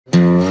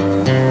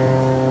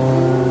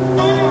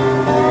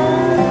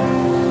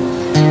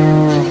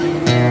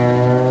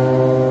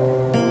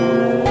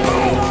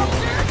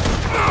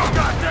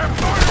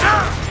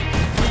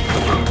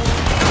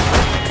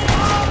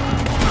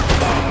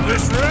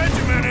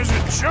is a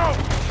joke.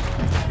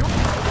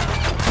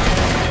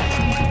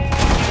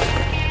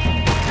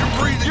 You're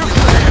breathing your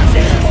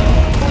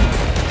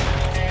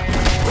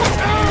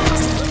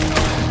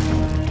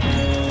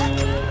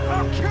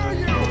I'll kill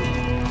you.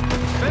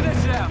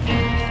 Finish him.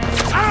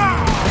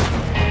 Ah!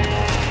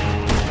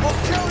 I'll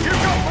kill you. You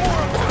got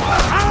more.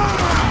 Ah!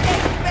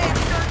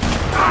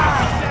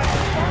 Ah!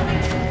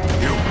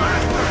 You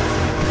bastard!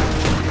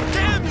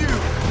 Damn you!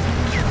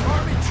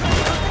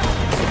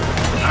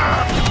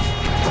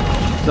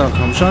 So,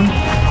 komm schon.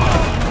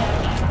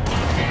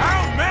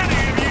 How many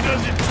of you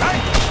does it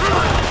take?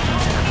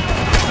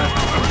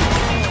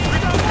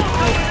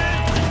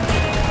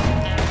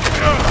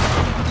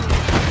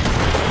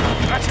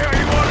 That's how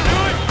you want to do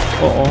it?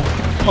 Oh oh.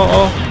 Oh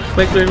oh.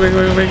 Weg.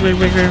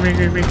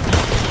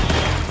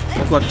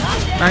 Oh Gott.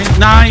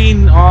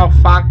 Nein. Oh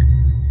fuck.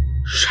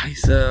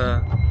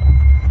 Scheiße.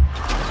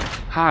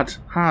 Hart.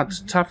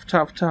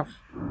 Tough.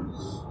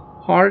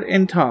 Hard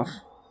and tough.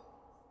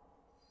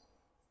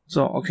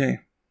 So, okay.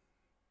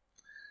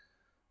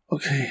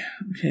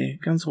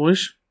 Ganz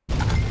ruhig.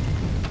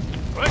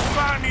 Let's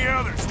find the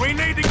others. We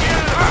need to get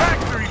a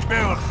factory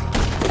built.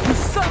 You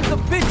sons of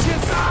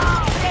bitches!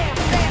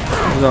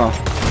 So.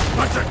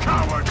 Bunch of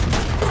cowards!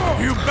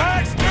 You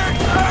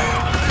bastards!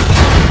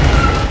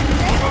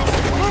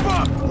 Move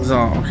up! So,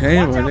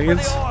 okay, weiter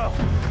geht's.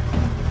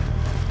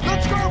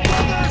 Let's go,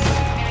 brothers!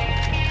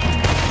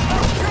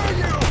 I'll kill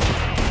you!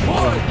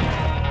 What?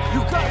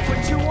 You got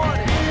what you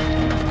wanted!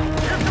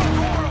 Here's no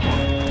horrible!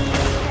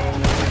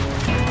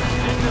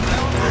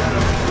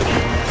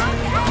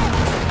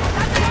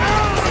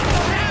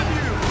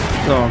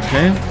 So,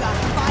 okay.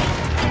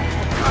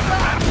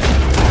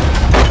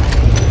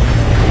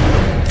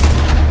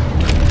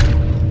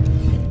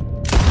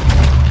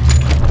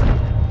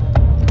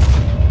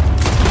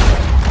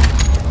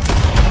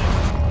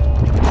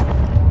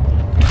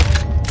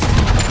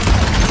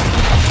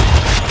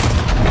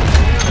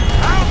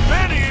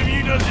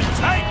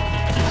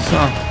 So.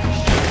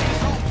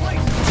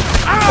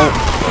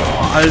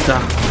 Oh,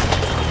 Alter.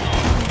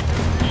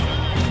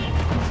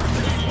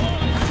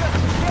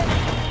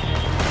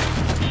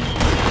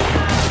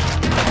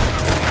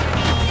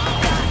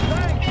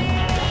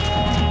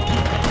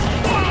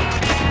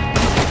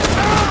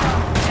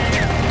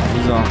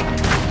 So.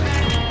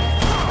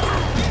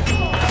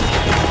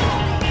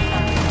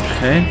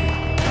 Okay.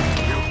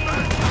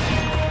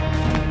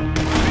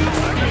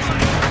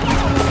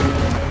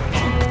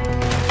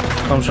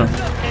 Komm schon.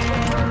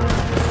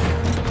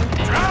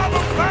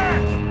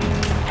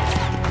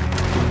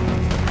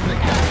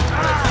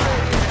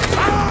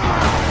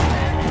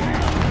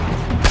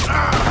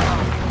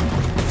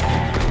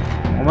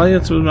 Aber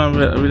jetzt will man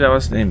wieder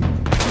was nehmen.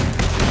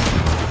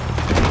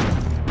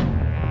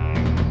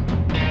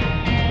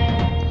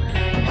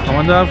 Was kann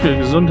man da für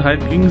Gesundheit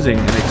gegen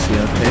Singen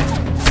Elixier, okay?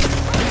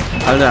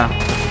 Alter.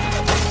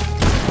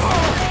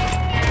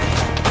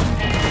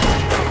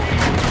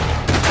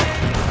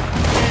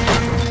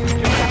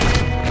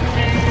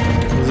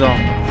 So.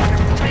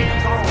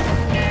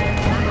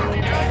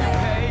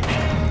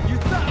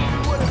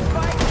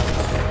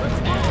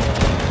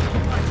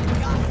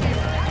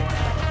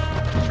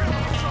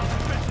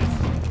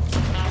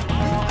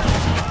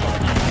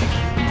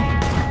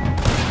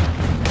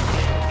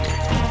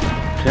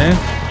 Okay.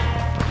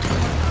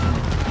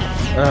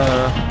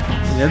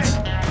 Jetzt.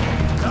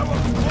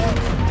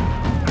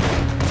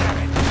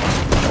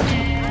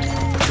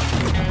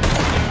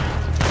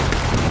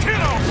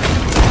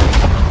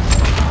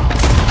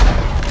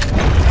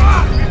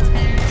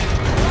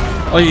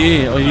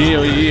 Oje.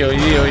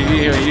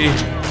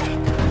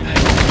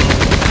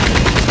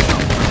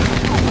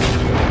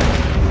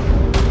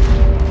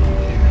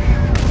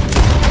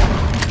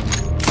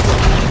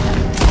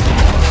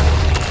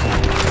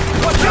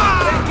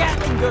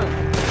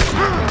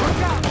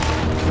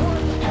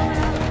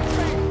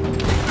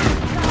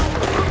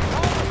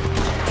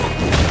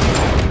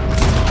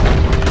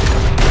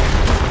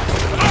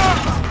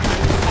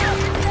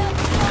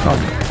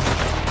 Komm.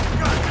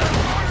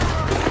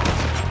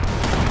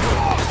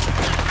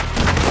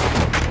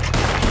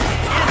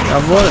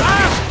 Jawohl.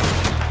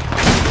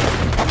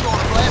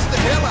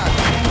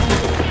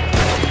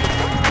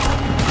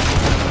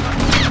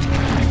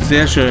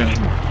 Sehr schön.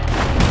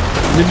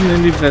 Mitten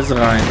in die Fresse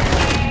rein.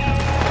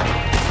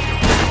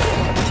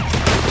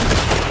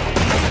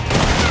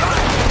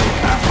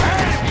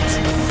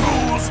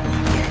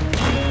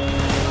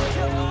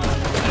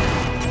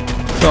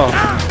 So.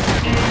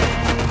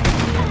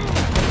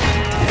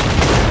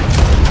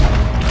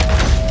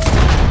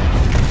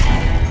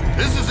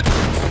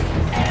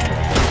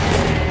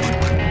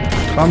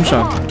 Komm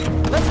schon.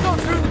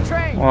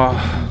 Oh.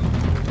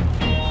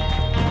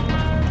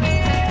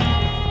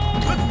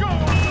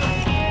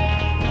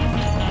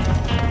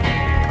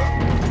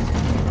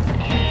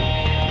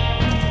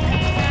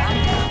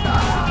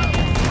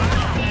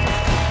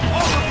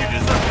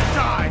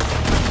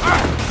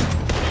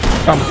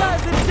 Komm.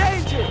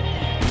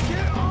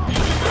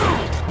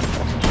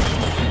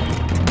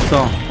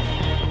 So.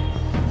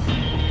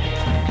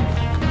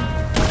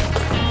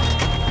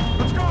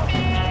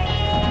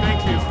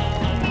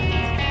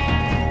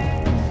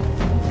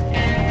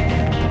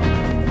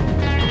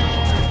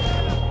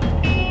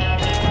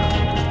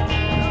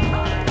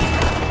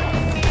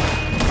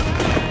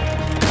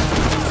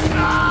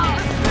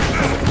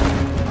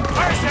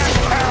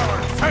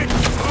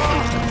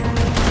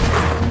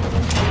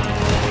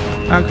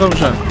 Ah, komm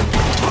schon.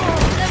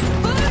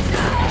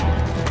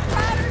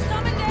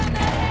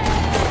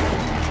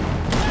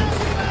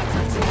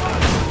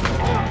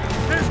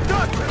 There's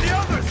Dutch and the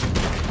others!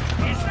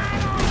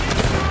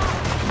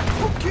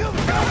 Who killed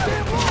the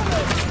goddamn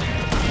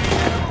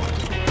woman?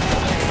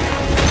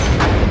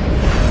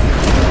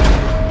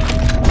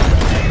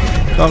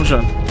 Komm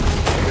schon.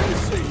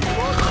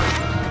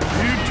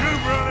 You too,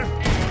 brother.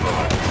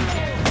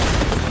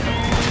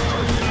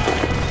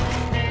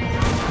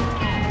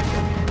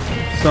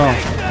 So.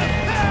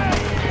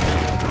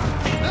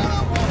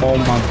 Oh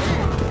Mann.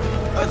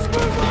 Let's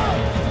move on!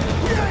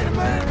 We ain't a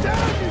man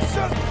down, you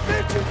sons of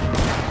bitches!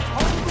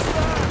 Hold the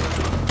line!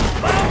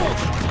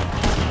 Vamos!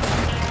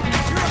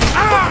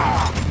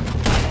 Ah!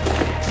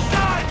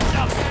 Sons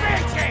of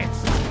bitches!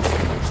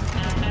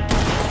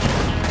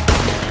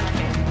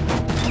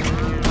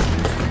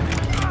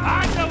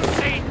 I don't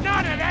see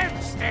none of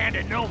them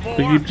standing no more!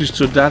 Begib dich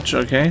zu Dutch,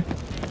 okay?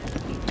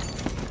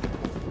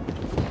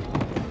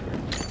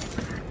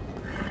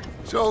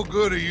 So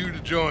good of you to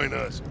join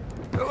us.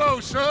 Hello,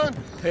 son.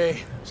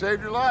 Hey,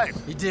 Saved your life.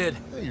 he did.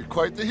 Hey, you're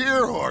quite the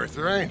hero,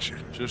 Arthur, ain't you?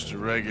 Just a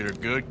regular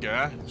good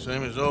guy,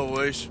 same as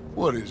always.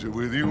 What is it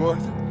with you,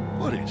 Arthur?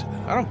 What is it?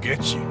 I don't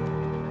get you.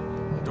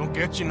 I don't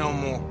get you no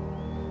more.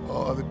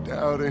 Oh, the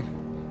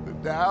doubting. The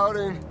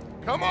doubting.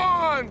 Come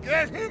on,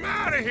 get him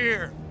out of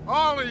here.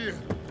 All of you.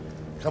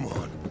 Come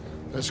on.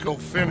 Let's go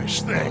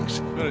finish things.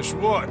 Finish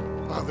what?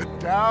 Oh, the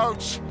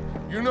doubts.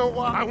 You know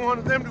why I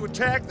wanted them to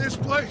attack this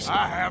place?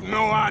 I have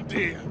no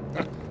idea.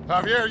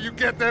 Javier, you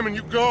get them and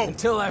you go.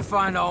 Until I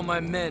find all my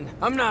men,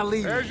 I'm not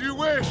leaving. As you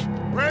wish.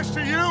 Rest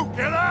of you,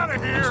 get out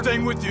of here.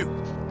 Staying with you.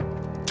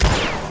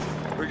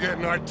 We're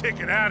getting our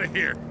ticket out of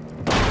here.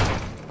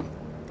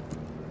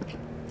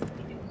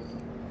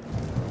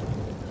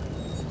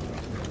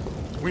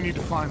 We need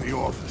to find the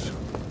office.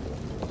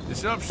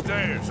 It's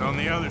upstairs on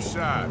the other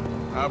side.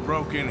 I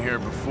broke in here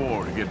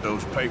before to get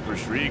those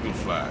papers for Eagle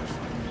Flies.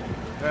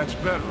 That's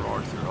better,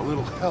 Arthur. A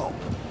little help.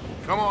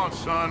 Come on,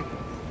 son.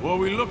 What are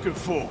we looking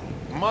for?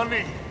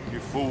 Money, you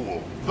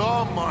fool.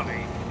 The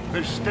money.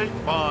 There's state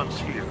bonds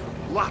here.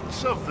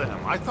 Lots of them.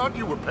 I thought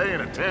you were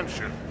paying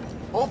attention.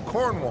 Old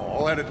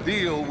Cornwall had a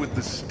deal with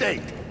the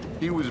state.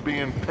 He was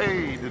being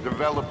paid to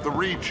develop the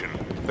region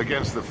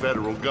against the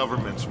federal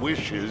government's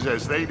wishes,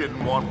 as they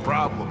didn't want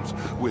problems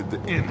with the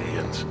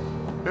Indians.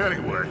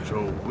 Anyway,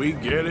 So we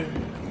get it,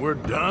 and we're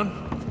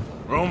done?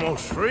 We're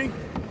almost free?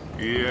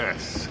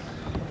 yes.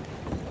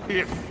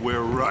 If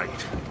we're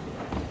right.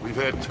 We've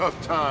had tough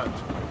times.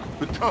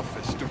 The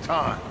toughest of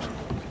times.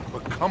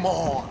 But come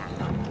on.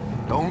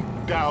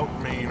 Don't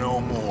doubt me no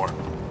more.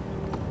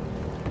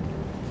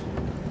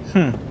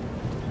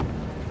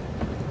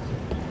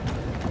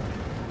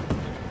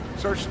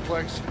 Search the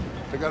place.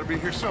 They gotta be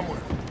here somewhere.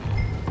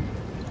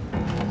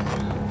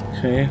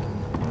 Okay.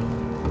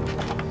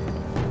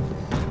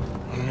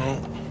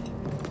 No.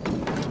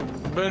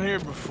 Been here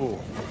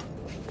before.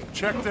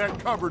 Check that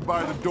cupboard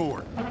by the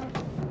door.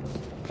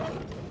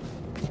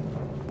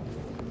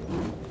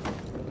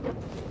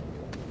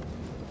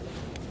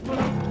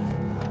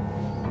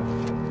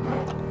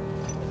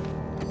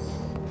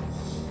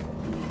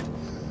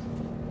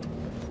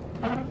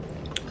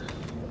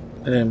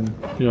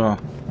 Ja.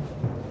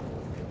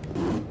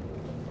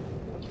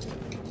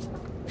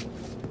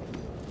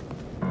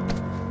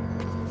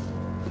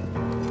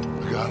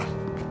 I got him.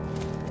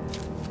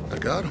 I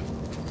got him.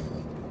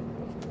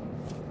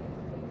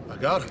 I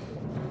got him.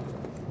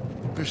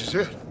 This is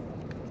it.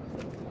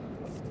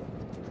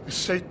 It's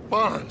state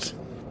bonds.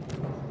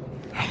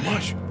 How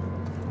much?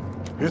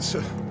 It's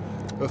a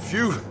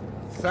few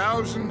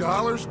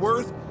 $1,000s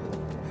worth,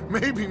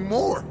 maybe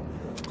more.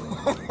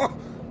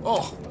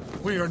 Oh,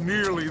 we are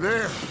nearly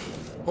there.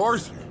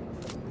 Arthur,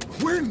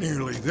 we're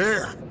nearly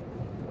there.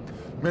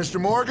 Mr.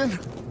 Morgan,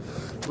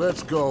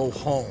 let's go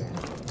home.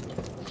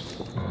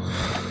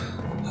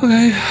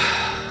 Okay.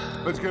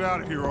 Let's get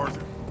out of here,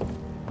 Arthur.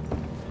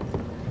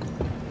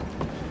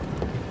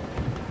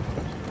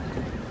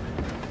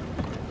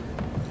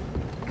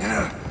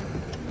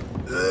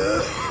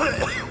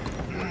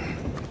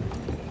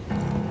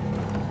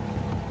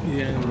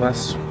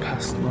 Irgendwas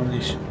passt noch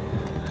nicht.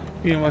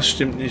 Irgendwas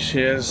stimmt nicht.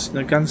 Hier ist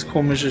eine ganz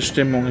komische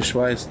Stimmung, ich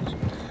weiß nicht.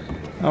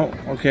 Oh,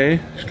 okay.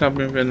 Ich glaube,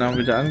 wir werden auch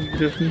wieder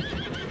angegriffen.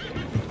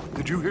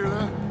 Did you hear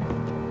that?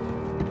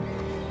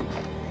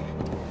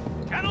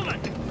 Gentlemen,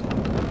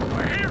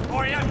 we're here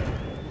for you.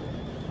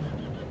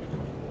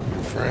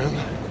 Friend?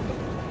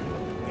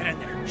 Get in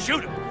there.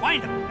 Shoot him.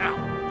 Find him. Now.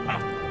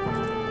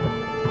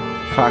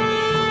 Fuck.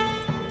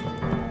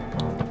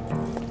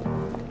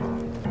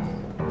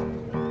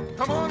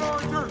 Come on,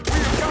 Arthur. We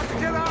have got to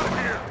get out of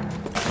here.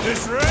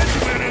 This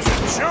regiment is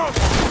a joke!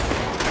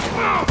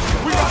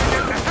 We gotta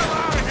get the hell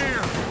out of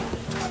here.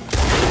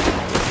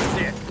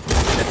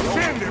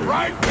 Send it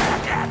right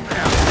back at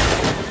them.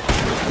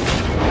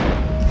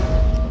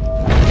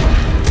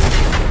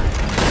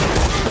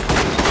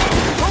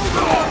 Hold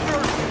it,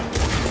 Arthur.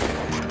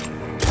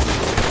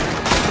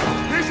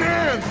 His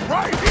hands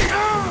right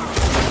here.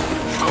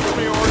 Cover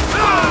me,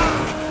 Arthur.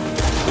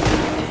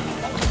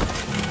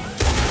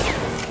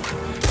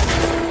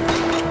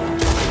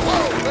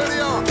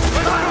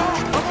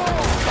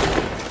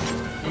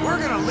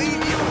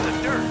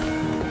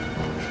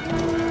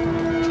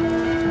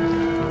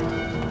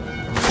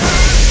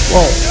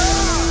 Wow.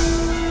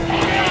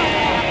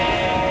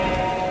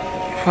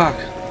 Fuck.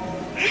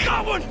 You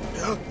got one!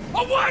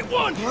 A white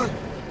one!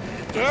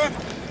 Dad?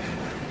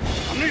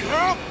 I need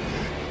help!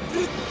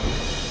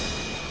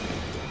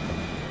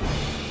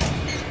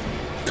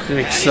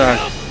 Drecksack.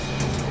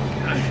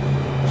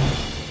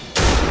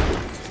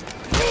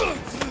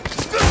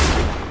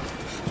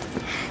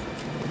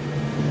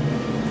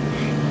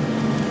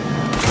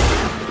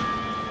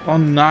 Oh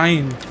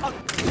nein.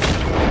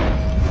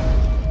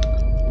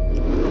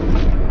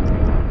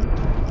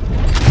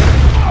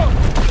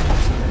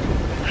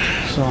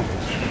 So.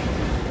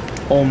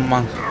 Oh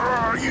Mann.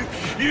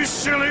 You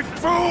silly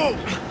fool!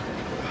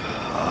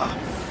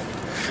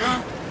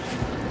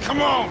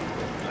 Come on!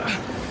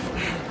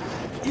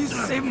 You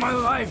saved my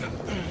life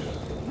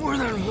more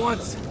than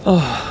once.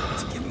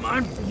 To get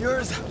mine for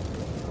yours,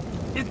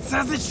 it's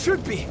as it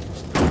should be.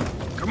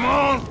 Come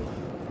on!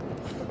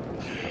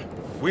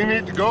 We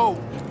need to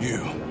go.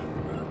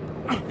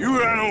 You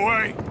ran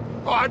away.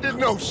 Oh, I did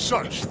no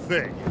such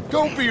thing.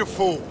 Don't be a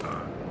fool.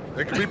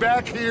 They could be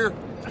back here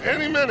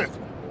any minute.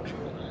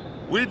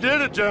 We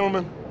did it,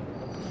 gentlemen.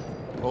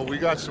 Well, we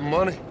got some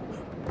money.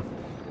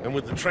 And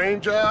with the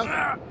train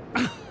job,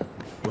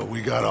 well,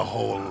 we got a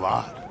whole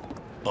lot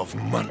of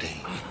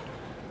money.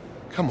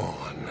 Come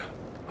on.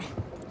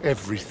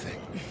 Everything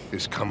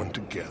is coming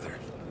together.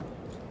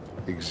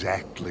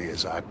 Exactly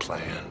as I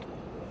planned.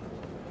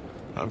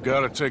 I've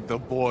got to take the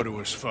boy to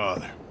his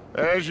father.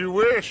 As you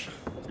wish.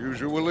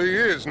 Usually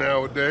is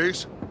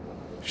nowadays.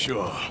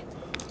 Sure.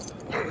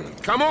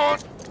 Come on!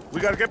 We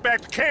gotta get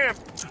back to camp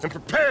and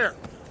prepare.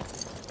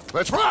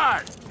 Let's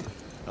ride!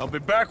 I'll be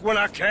back when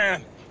I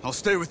can. I'll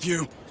stay with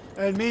you.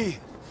 And me,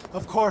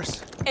 of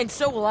course. And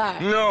so will I.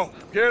 No,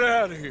 get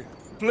out of here.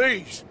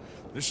 Please.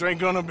 This ain't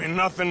gonna be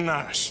nothing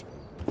nice.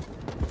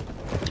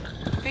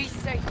 Be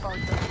safe,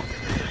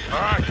 Arthur.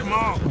 All right, come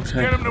on. Let's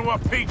Okay. get him to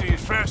Wapiti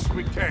as fast as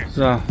we can.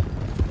 So.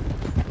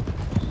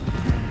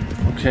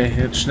 Okay,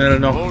 jetzt schnell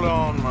noch. Hold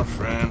on, my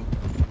friend.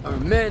 Our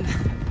men.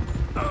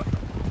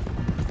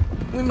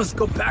 We must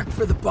go back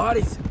for the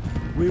bodies.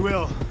 We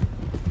will.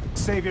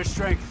 Save your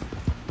strength.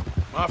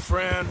 My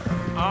friend,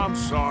 I'm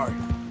sorry.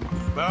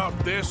 About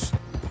this.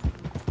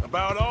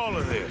 About all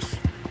of this.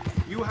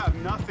 You have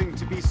nothing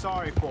to be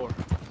sorry for.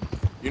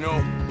 You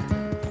know,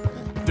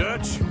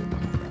 Dutch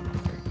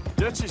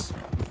is...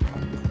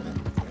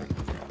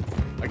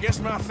 I guess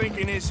my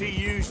thinking is he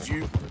used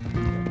you.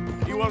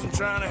 He wasn't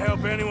trying to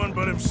help anyone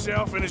but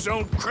himself and his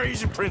own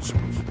crazy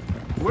principles.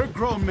 We're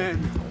grown men.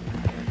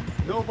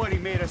 Nobody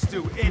made us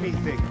do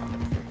anything.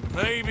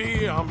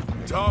 Maybe I'm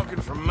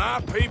talking for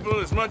my people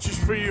as much as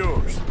for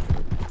yours.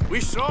 We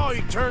saw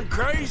he turned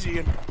crazy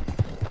and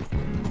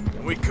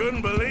we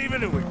couldn't believe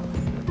it and we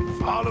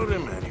followed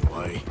him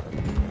anyway.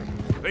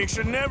 Things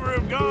should never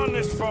have gone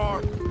this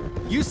far.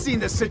 You seen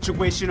the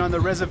situation on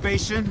the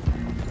reservation?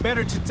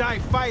 Better to die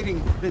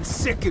fighting than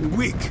sick and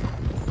weak.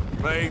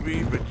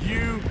 Maybe, but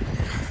your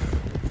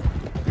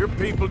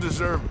people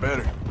deserve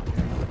better.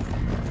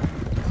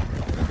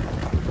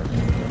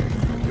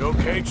 You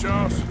okay,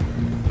 Charles?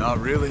 Not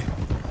really.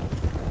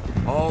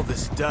 All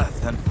this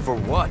death, and for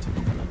what?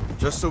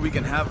 Just so we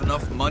can have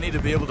enough money to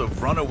be able to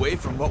run away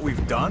from what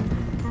we've done?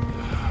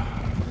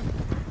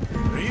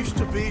 There used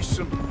to be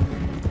some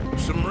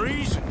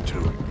reason to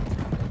it.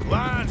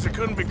 Lines that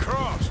couldn't be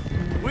crossed.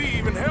 We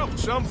even helped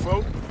some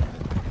folk.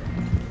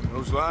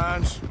 Those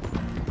lines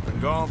have been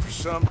gone for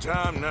some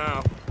time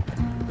now.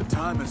 The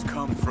time has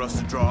come for us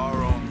to draw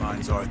our own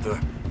lines, Arthur.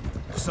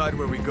 Decide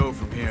where we go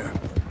from here.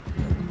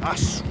 I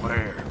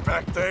swear,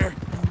 back there,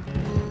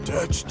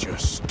 Dutch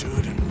just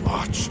stood and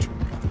watched.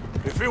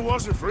 If it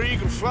wasn't for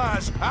Eagle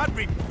Flies, I'd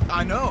be...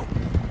 I know.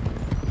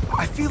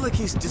 I feel like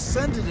he's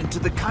descended into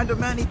the kind of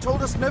man he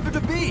told us never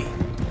to be.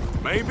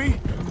 Maybe.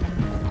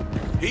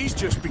 He's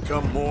just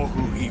become more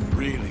who he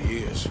really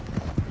is.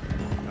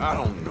 I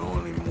don't know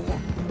anymore.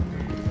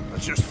 I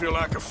just feel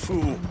like a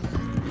fool.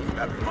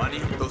 That money,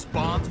 those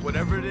bonds,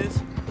 whatever it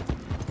is,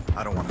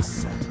 I don't want to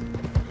cent.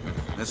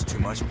 There's too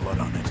much blood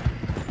on it.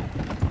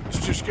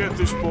 Let's just get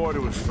this boy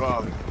to his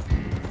father.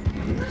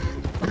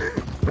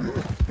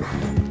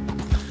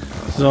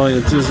 So,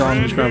 jetzt ist es auch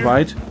nicht mehr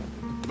weit.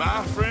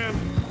 My friend,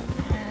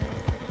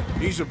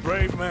 he's a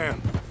brave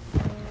man.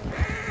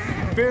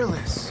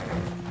 Fearless.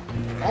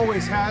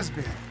 Always has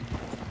been.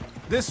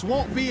 This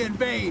won't be in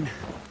vain.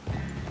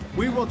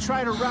 We will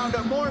try to round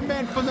up more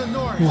men from the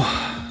north.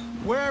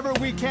 Wherever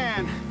we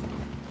can.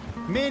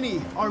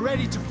 Many are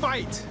ready to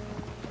fight.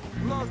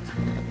 Look,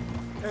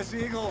 as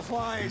the eagle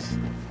flies.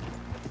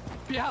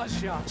 Yeah,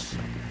 Josh.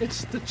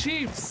 It's the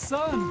chief's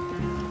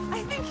son.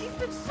 I think he's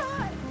been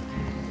shot.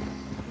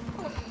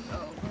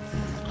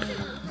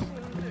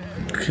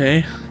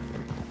 Okay.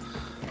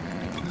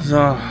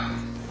 So.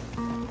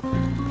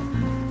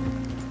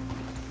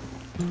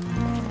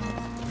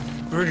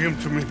 Bring him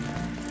to me.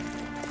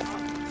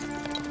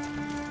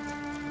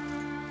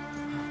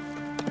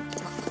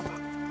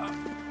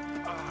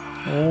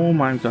 Oh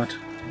mein Gott.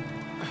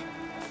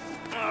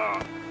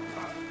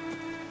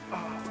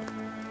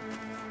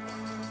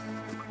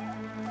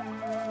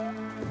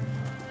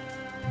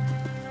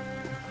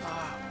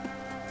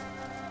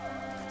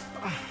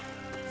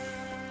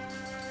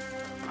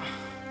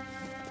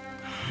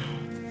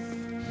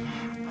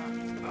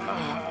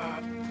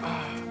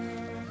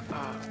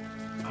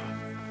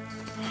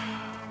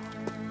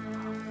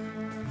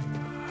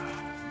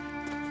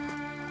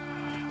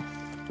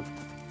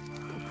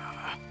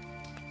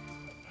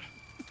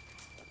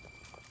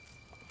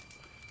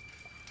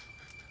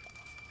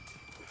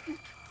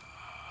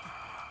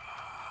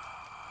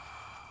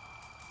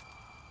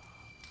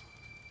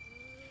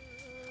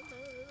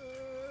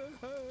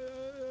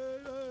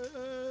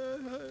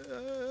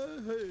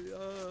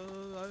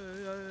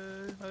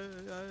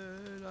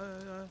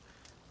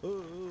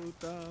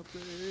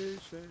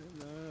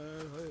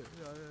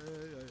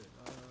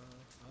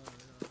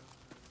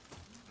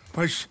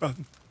 My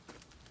son.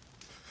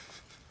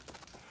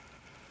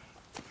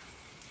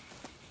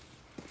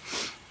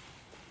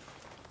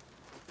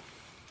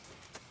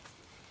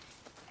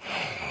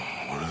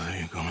 What are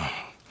they gonna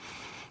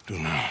do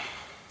now?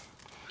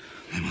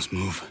 They must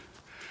move.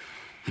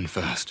 And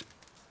fast.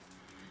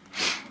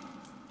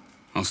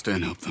 I'll stay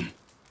and help them.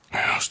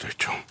 Yeah, I'll stay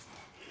too.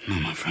 No,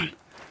 my friend.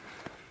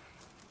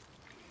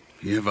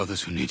 You have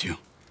others who need you.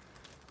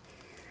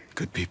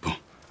 Good people.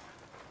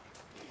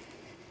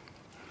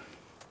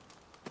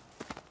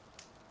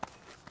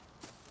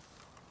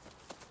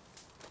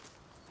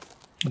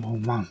 Oh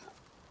Mann.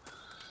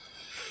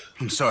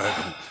 I'm sorry.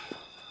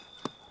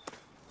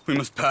 We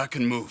must pack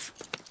and move.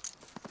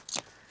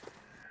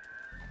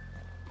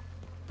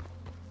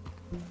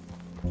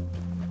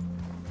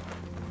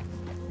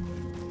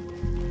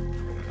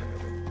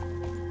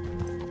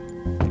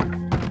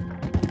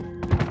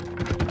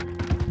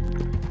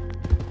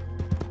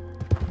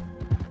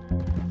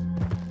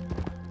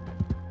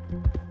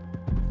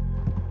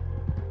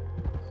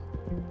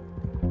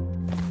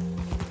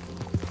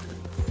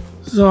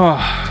 So,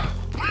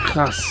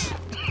 krass.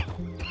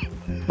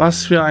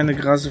 Was für eine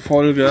krasse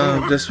Folge,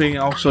 deswegen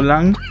auch so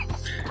lang.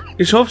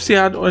 Ich hoffe, sie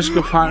hat euch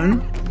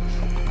gefallen.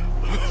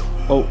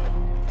 Oh.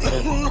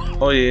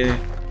 Oh je.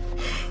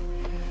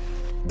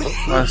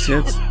 Was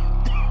jetzt?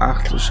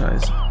 Ach du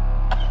Scheiße.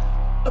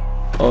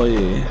 Oh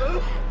je.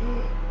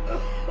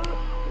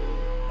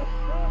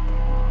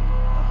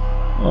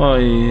 Oh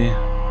je.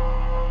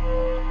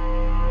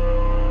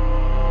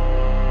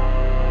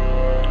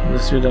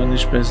 Das wird auch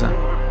nicht besser.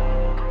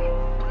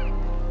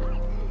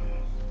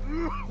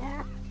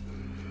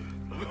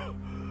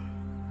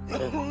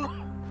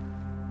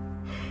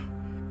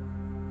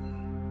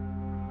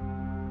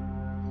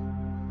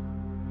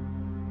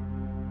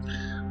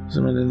 Wo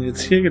sind wir denn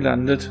jetzt hier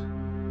gelandet?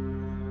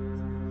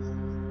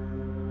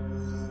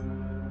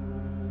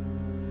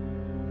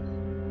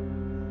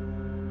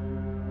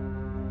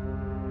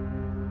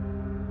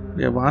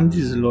 Wer waren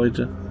diese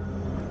Leute?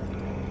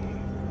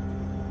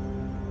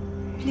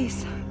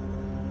 Please,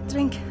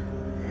 drink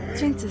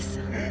this.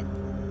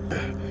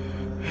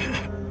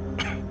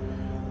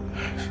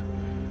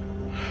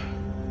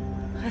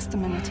 Rest a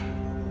minute.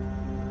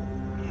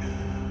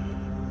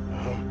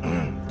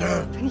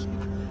 Wenn ich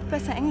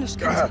besser Englisch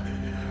könnte.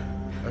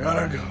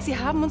 Sie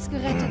haben uns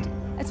gerettet,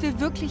 als wir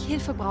wirklich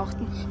Hilfe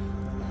brauchten.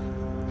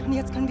 Und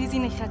jetzt können wir sie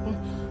nicht retten.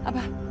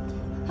 Aber...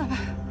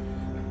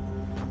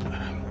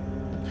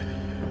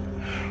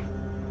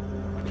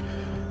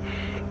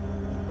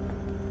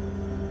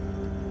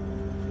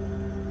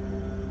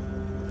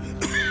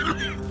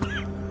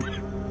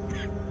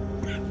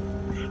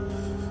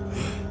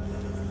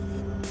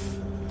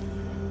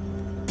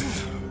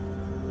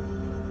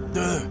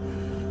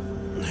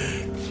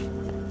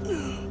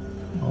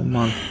 Oh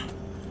Mann.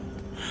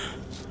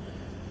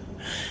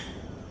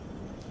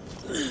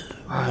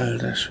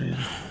 Alter Schwede.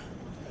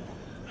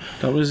 Ich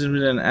glaube, wir sind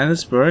wieder in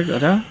Annesburg,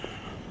 oder?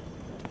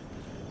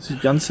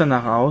 Sieht ganz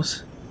danach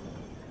aus.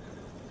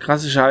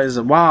 Krasse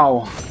Scheiße.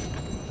 Wow.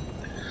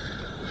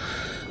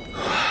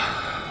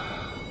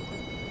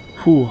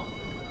 Puh.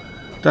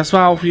 Das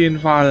war auf jeden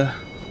Fall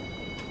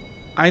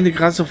eine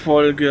krasse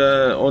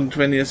Folge. Und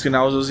wenn ihr es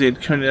genauso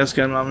seht, könnt ihr das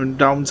gerne mal mit dem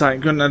Daumen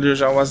zeigen. Könnt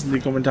natürlich auch was in die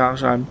Kommentare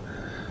schreiben.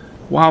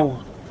 Wow.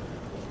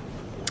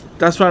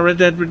 Das war Red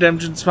Dead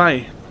Redemption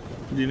 2.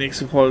 Die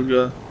nächste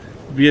Folge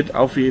wird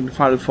auf jeden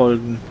Fall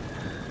folgen.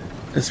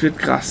 Es wird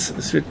krass.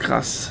 Es wird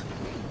krass.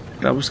 Ich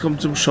glaube, es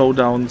kommt zum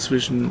Showdown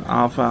zwischen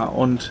Arthur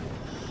und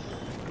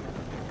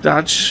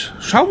Dutch.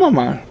 Schauen wir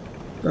mal.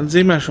 Dann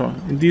sehen wir schon.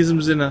 In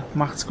diesem Sinne,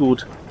 macht's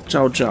gut.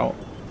 Ciao, ciao.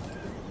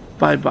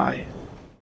 Bye, bye.